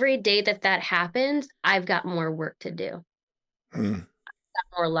every day that that happens, I've got more work to do, Mm.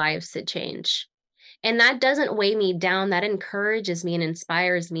 more lives to change. And that doesn't weigh me down. That encourages me and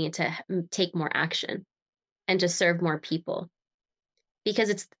inspires me to take more action and to serve more people, because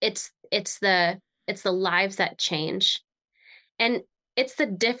it's the lives that change. And it's the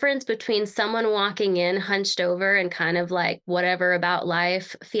difference between someone walking in hunched over and kind of like whatever about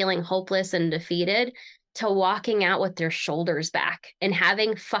life, feeling hopeless and defeated, to walking out with their shoulders back and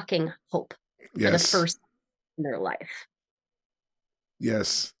having fucking hope for the Yes. first time in their life.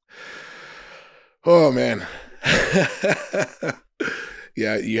 Yes. Oh man.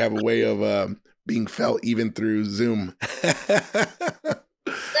 Yeah, you have a way of being felt even through Zoom. Ugh,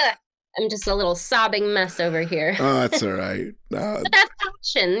 I'm just a little sobbing mess over here. Oh, that's all right. But that's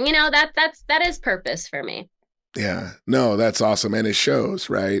passion, that is purpose for me. Yeah, no, that's awesome, and it shows,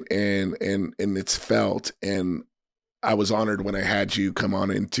 right? And it's felt. And I was honored when I had you come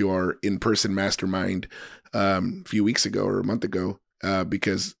on into our in-person mastermind a few weeks ago or a month ago,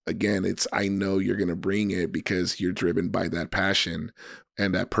 because again, I know you're going to bring it because you're driven by that passion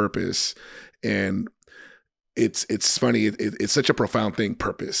and that purpose. And it's funny. It's such a profound thing,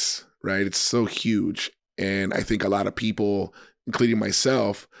 purpose, right? It's so huge. And I think a lot of people, including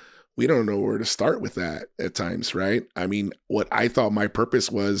myself, we don't know where to start with that at times, right? I mean, what I thought my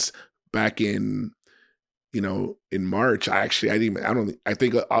purpose was back in, in March, I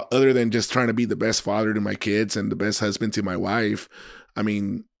think other than just trying to be the best father to my kids and the best husband to my wife, I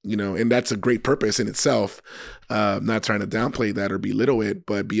mean, and that's a great purpose in itself. Not trying to downplay that or belittle it,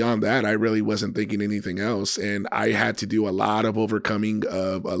 but beyond that, I really wasn't thinking anything else. And I had to do a lot of overcoming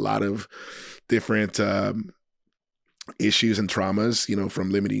of a lot of different, issues and traumas, from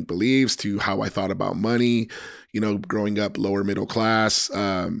limiting beliefs to how I thought about money, growing up lower middle class,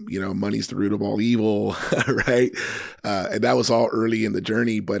 money's the root of all evil, right? And that was all early in the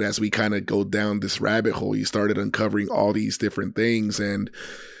journey. But as we kind of go down this rabbit hole, you started uncovering all these different things. And,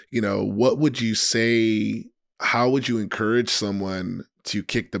 what would you say, how would you encourage someone to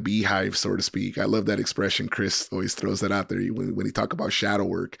kick the beehive, so to speak? I love that expression. Chris always throws that out there when he talk about shadow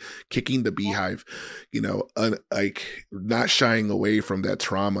work, kicking the beehive, like not shying away from that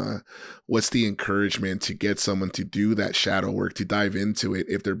trauma. What's the encouragement to get someone to do that shadow work, to dive into it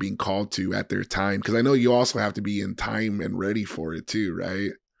if they're being called to at their time? Because I know you also have to be in time and ready for it too,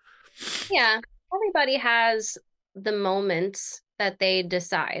 right? Yeah, everybody has the moments that they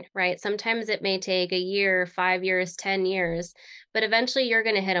decide, right? Sometimes it may take a year, 5 years, 10 years, but eventually you're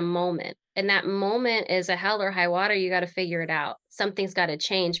going to hit a moment. And that moment is a hell or high water. You got to figure it out. Something's got to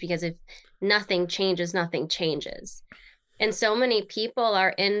change, because if nothing changes, nothing changes. And so many people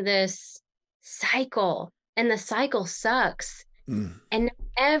are in this cycle, and the cycle sucks. Mm. And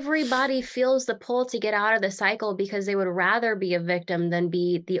everybody feels the pull to get out of the cycle, because they would rather be a victim than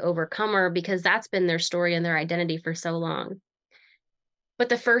be the overcomer, because that's been their story and their identity for so long. But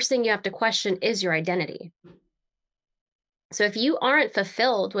the first thing you have to question is your identity. So if you aren't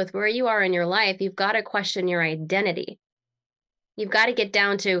fulfilled with where you are in your life, you've got to question your identity. You've got to get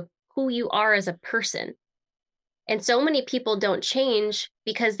down to who you are as a person. And so many people don't change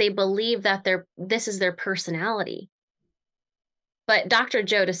because they believe that this is their personality. But Dr.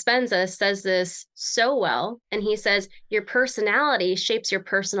 Joe Dispenza says this so well, and he says, your personality shapes your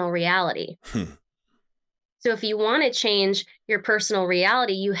personal reality. So if you want to change your personal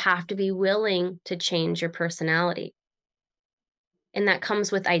reality, you have to be willing to change your personality. And that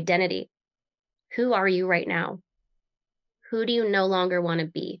comes with identity. Who are you right now? Who do you no longer want to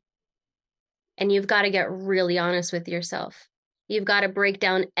be? And you've got to get really honest with yourself. You've got to break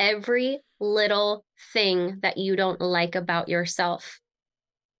down every little thing that you don't like about yourself.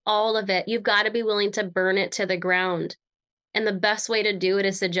 All of it. You've got to be willing to burn it to the ground. And the best way to do it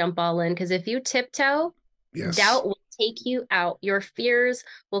is to jump all in. Because if you tiptoe, Yes. Doubt will take you out. Your fears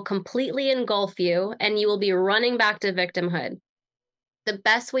will completely engulf you, and you will be running back to victimhood. The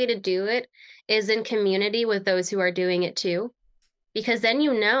best way to do it is in community with those who are doing it too, because then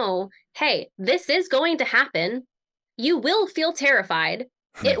hey, this is going to happen. You will feel terrified.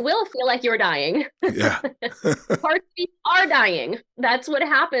 It will feel like you're dying. Yeah. Parts of you are dying. That's what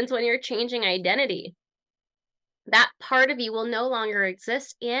happens when you're changing identity. That part of you will no longer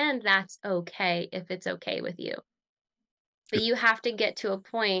exist, and that's okay if it's okay with you. But you have to get to a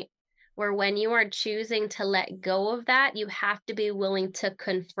point where when you are choosing to let go of that, you have to be willing to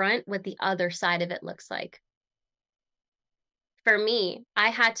confront what the other side of it looks like. For me, I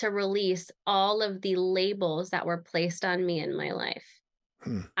had to release all of the labels that were placed on me in my life.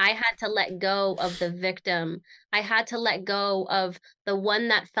 I had to let go of the victim. I had to let go of the one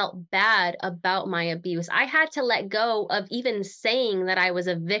that felt bad about my abuse. I had to let go of even saying that I was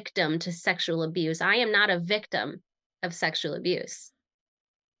a victim to sexual abuse. I am not a victim of sexual abuse.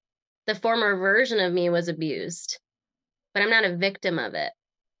 The former version of me was abused, but I'm not a victim of it.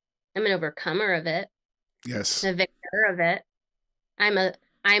 I'm an overcomer of it. Yes. A victor of it. I'm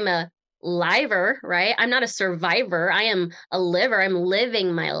a liver, right? I'm not a survivor. I am a liver. I'm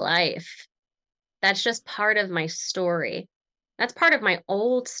living my life. That's just part of my story. That's part of my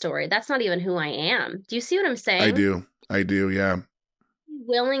old story. That's not even who I am. Do you see what I'm I saying? do. I do. Yeah.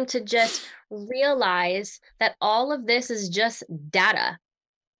 Willing to just realize that all of this is just data.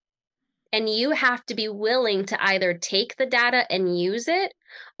 And you have to be willing to either take the data and use it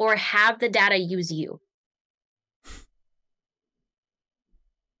or have the data use you.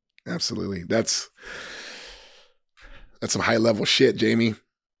 Absolutely. That's some high level shit, Jaymie.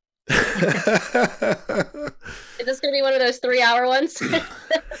 Is this going to be one of those 3-hour ones?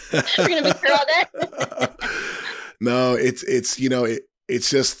 We're going to be here all day. No, it's you know,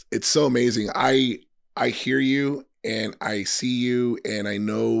 it's so amazing. I hear you and I see you and I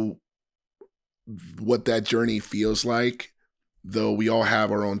know what that journey feels like, though we all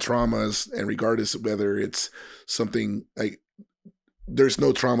have our own traumas, and regardless of whether it's something like, there's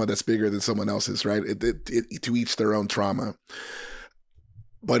no trauma that's bigger than someone else's, right? To each their own trauma.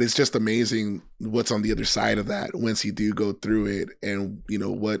 But it's just amazing what's on the other side of that once you do go through it, and you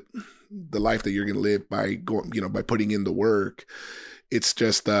know what the life that you're going to live by going, you know, by putting in the work. It's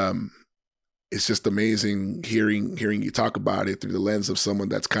just amazing hearing you talk about it through the lens of someone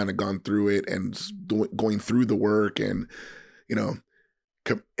that's kind of gone through it and going through the work, and you know,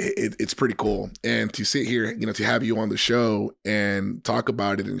 it's pretty cool. And to sit here, you know, to have you on the show and talk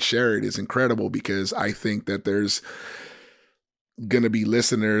about it and share it is incredible, because I think that there's going to be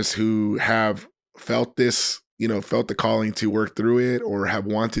listeners who have felt this, you know, felt the calling to work through it, or have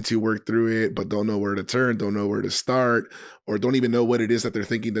wanted to work through it, but don't know where to turn, don't know where to start, or don't even know what it is that they're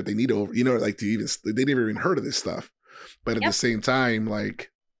thinking that they need to, you know, like they never even heard of this stuff. But at the same time,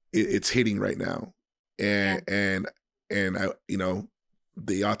 like it's hitting right now. And I, you know,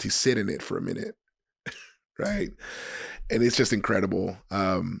 they ought to sit in it for a minute. Right. And it's just incredible.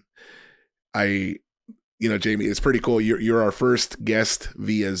 You know, Jaymie, it's pretty cool. You're our first guest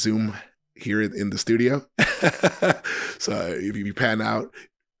via Zoom here in the studio. So if you pan out,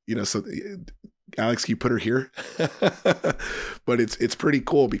 you know, so Alex, can you put her here? But it's pretty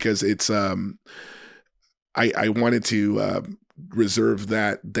cool because it's I wanted to reserve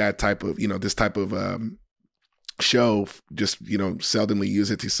that type of, you know, this type of show, just, you know, seldomly use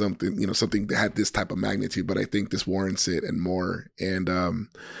it to something, you know, something that had this type of magnitude, but I think this warrants it and more. And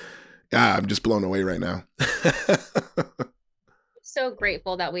I'm just blown away right now. So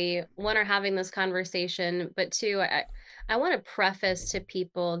grateful that one, are having this conversation, but two, I want to preface to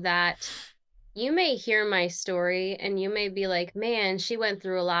people that you may hear my story and you may be like, man, she went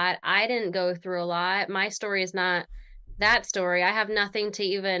through a lot. I didn't go through a lot. My story is not that story. I have nothing to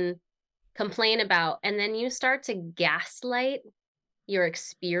even complain about. And then you start to gaslight your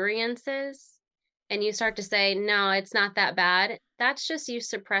experiences and you start to say, no, it's not that bad. That's just you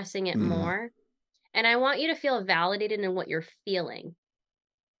suppressing it more. And I want you to feel validated in what you're feeling.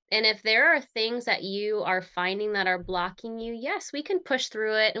 And if there are things that you are finding that are blocking you, yes, we can push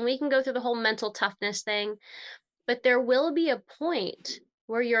through it and we can go through the whole mental toughness thing. But there will be a point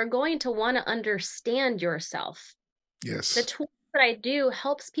where you're going to want to understand yourself. Yes. The tools that I do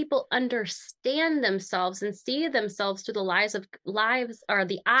helps people understand themselves and see themselves through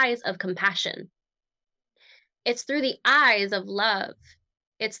the eyes of compassion. It's through the eyes of love.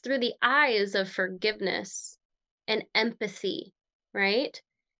 It's through the eyes of forgiveness and empathy, right?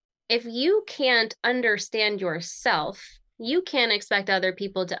 If you can't understand yourself, you can't expect other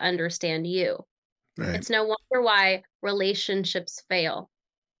people to understand you. Right. It's no wonder why relationships fail,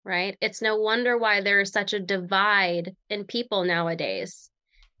 right? It's no wonder why there is such a divide in people nowadays.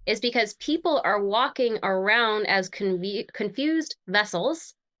 Is because people are walking around as confused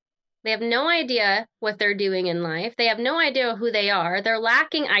vessels. They have no idea what they're doing in life. They have no idea who they are. They're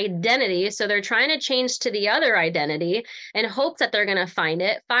lacking identity. So they're trying to change to the other identity in hopes that they're going to find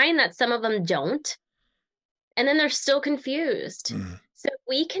that some of them don't. And then they're still confused. So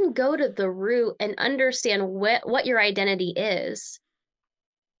we can go to the root and understand what your identity is,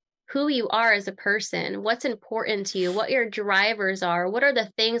 who you are as a person, what's important to you, what your drivers are, what are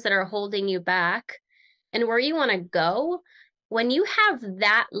the things that are holding you back, and where you want to go. When you have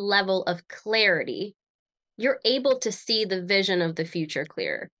that level of clarity, you're able to see the vision of the future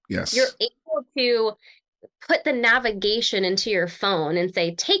clear. Yes. You're able to put the navigation into your phone and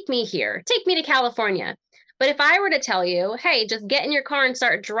say, take me here, take me to California. But if I were to tell you, hey, just get in your car and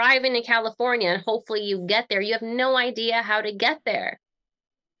start driving to California and hopefully you get there, you have no idea how to get there.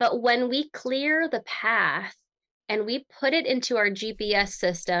 But when we clear the path and we put it into our GPS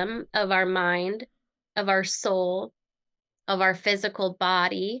system of our mind, of our soul, of our physical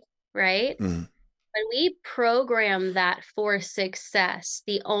body, right? Mm. When we program that for success,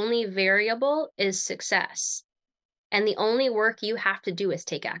 the only variable is success. And the only work you have to do is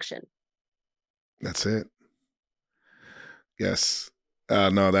take action. That's it. Yes.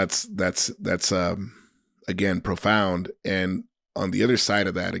 No, that's again, profound. And on the other side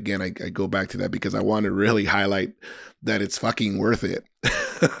of that, again, I go back to that because I want to really highlight that it's fucking worth it.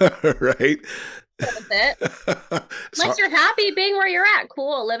 Right? Worth it. Unless you're happy being where you're at,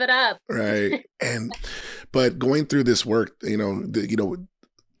 cool, live it up. Right. But going through this work,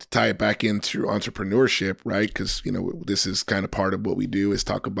 to tie it back into entrepreneurship, right? Because, this is kind of part of what we do is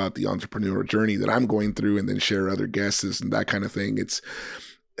talk about the entrepreneurial journey that I'm going through and then share other guests and that kind of thing. It's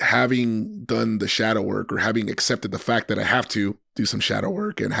having done the shadow work or having accepted the fact that I have to do some shadow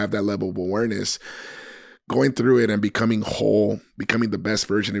work and have that level of awareness, going through it and becoming whole, becoming the best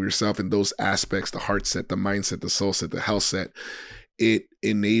version of yourself in those aspects, the heart set, the mindset, the soul set, the health set. It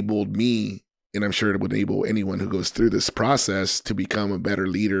enabled me, and I'm sure it would enable anyone who goes through this process to become a better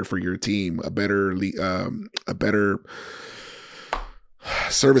leader for your team, a better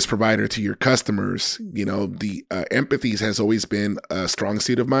service provider to your customers. The empathy has always been a strong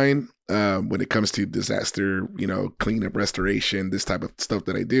suit of mine when it comes to disaster, cleanup, restoration, this type of stuff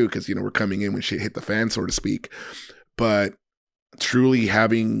that I do, because, we're coming in when shit hit the fan, so to speak. But truly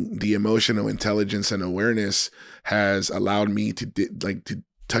having the emotional intelligence and awareness has allowed me to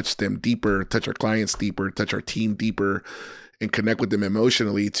touch them deeper, touch our clients deeper, touch our team deeper, and connect with them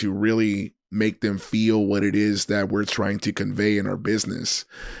emotionally to really make them feel what it is that we're trying to convey in our business.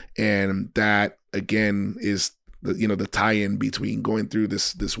 And that, again, is the tie-in between going through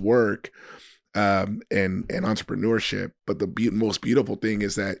this work and entrepreneurship. But the most beautiful thing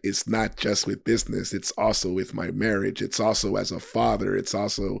is that it's not just with business, it's also with my marriage, it's also as a father, it's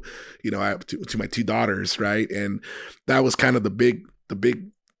also I have to my two daughters, right? And that was kind of the big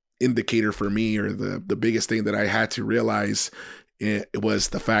indicator for me, or the biggest thing that I had to realize. It was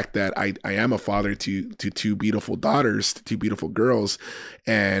the fact that I am a father to two beautiful daughters, two beautiful girls,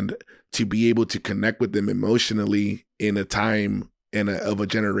 and to be able to connect with them emotionally in a time of a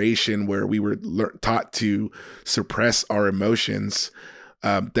generation where we were taught to suppress our emotions.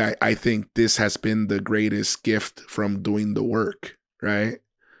 That I think this has been the greatest gift from doing the work, right?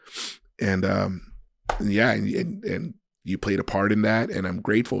 And yeah, and you played a part in that, and I'm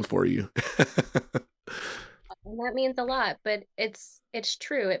grateful for you. And that means a lot, but it's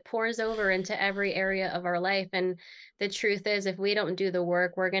true. It pours over into every area of our life. And the truth is, if we don't do the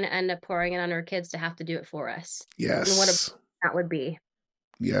work, we're going to end up pouring it on our kids to have to do it for us. Yes. And what that would be.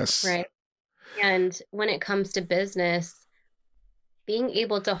 Yes. Right. And when it comes to business, being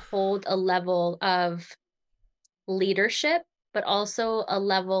able to hold a level of leadership, but also a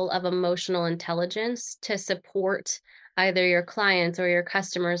level of emotional intelligence to support either your clients or your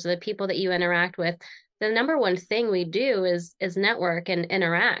customers or the people that you interact with. The number one thing we do is network and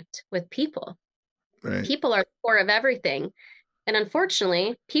interact with people. Right. People are the core of everything. And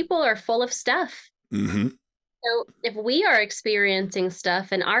unfortunately, people are full of stuff. Mm-hmm. So if we are experiencing stuff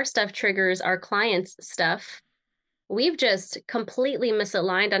and our stuff triggers our clients' stuff, we've just completely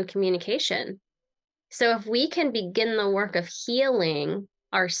misaligned on communication. So if we can begin the work of healing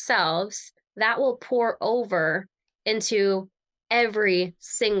ourselves, that will pour over into every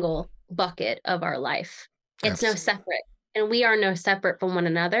single bucket of our life. It's no separate. And we are no separate from one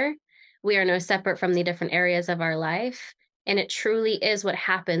another. We are no separate from the different areas of our life. And it truly is what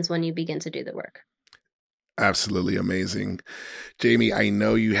happens when you begin to do the work. Absolutely amazing. Jaymie, I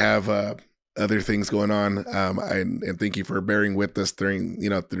know you have other things going on. And thank you for bearing with us through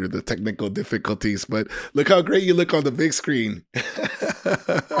the technical difficulties, but look how great you look on the big screen.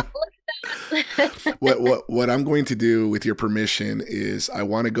 What I'm going to do, with your permission, is I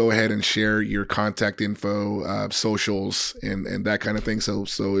want to go ahead and share your contact info, socials, and that kind of thing. So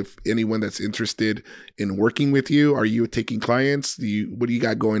if anyone that's interested in working with you, are you taking clients? What do you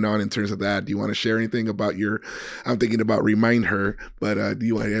got going on in terms of that? Do you want to share anything about I'm thinking about Remind Her, but do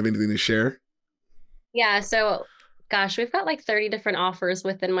you have anything to share? Yeah. So gosh, we've got like 30 different offers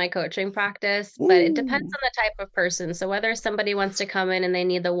within my coaching practice, Ooh. but it depends on the type of person. So whether somebody wants to come in and they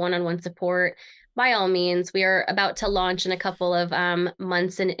need the one-on-one support, by all means, we are about to launch in a couple of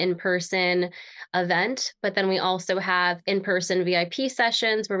months an in-person event, but then we also have in-person VIP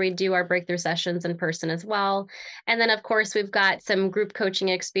sessions where we do our breakthrough sessions in person as well. And then, of course, we've got some group coaching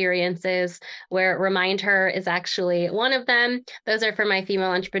experiences where Remind Her is actually one of them. Those are for my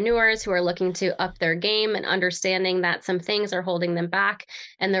female entrepreneurs who are looking to up their game and understanding that some things are holding them back,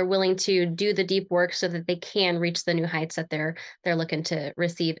 and they're willing to do the deep work so that they can reach the new heights that they're looking to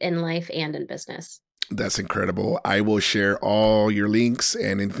receive in life and in business. That's incredible. I will share all your links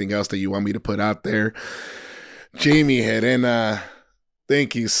and anything else that you want me to put out there. Jaymie, Gerena,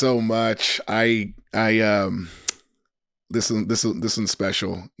 thank you so much. This one's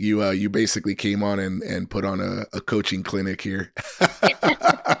special. You basically came on and put on a coaching clinic here.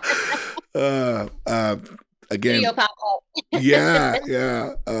 Again,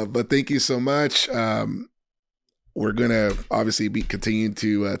 yeah. But thank you so much. We're gonna obviously be continuing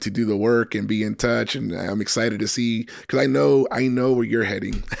to do the work and be in touch, and I'm excited to see, because I know where you're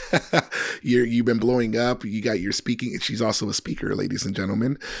heading. You've been blowing up. You got your speaking. She's also a speaker, ladies and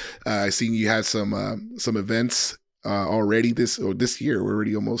gentlemen. I seen you had some events already this year.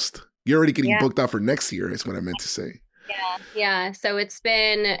 You're already getting booked out for next year. Is what I meant to say. Yeah. So it's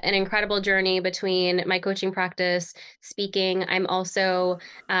been an incredible journey between my coaching practice, speaking. I'm also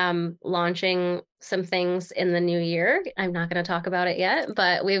launching some things in the new year. I'm not going to talk about it yet,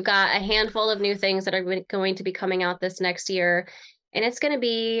 but we've got a handful of new things that are going to be coming out this next year. And it's going to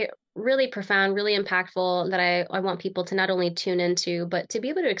be really profound, really impactful, that I want people to not only tune into, but to be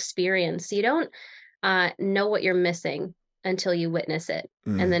able to experience. You don't know what you're missing until you witness it.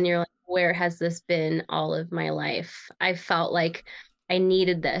 And then you're like, where has this been all of my life? I felt like I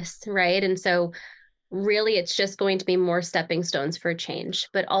needed this, right? And so really it's just going to be more stepping stones for change,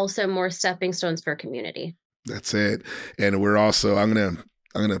 but also more stepping stones for community. That's it. And we're also, I'm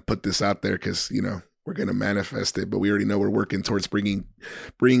gonna put this out there because, we're going to manifest it, but we already know we're working towards bringing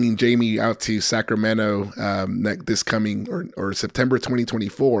Jaymie out to Sacramento this coming or September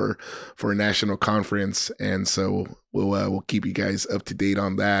 2024 for a national conference. And so we'll keep you guys up to date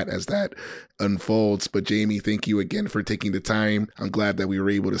on that as that unfolds. But Jaymie, thank you again for taking the time. I'm glad that we were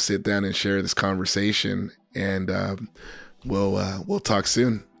able to sit down and share this conversation, and we'll talk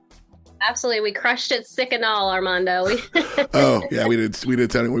soon. Absolutely. We crushed it, sick and all, Armando. Oh, yeah, we did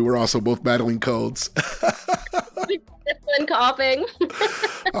tell you. We were also both battling colds. And coughing.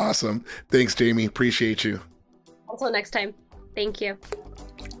 Awesome. Thanks, Jaymie. Appreciate you. Until next time. Thank you.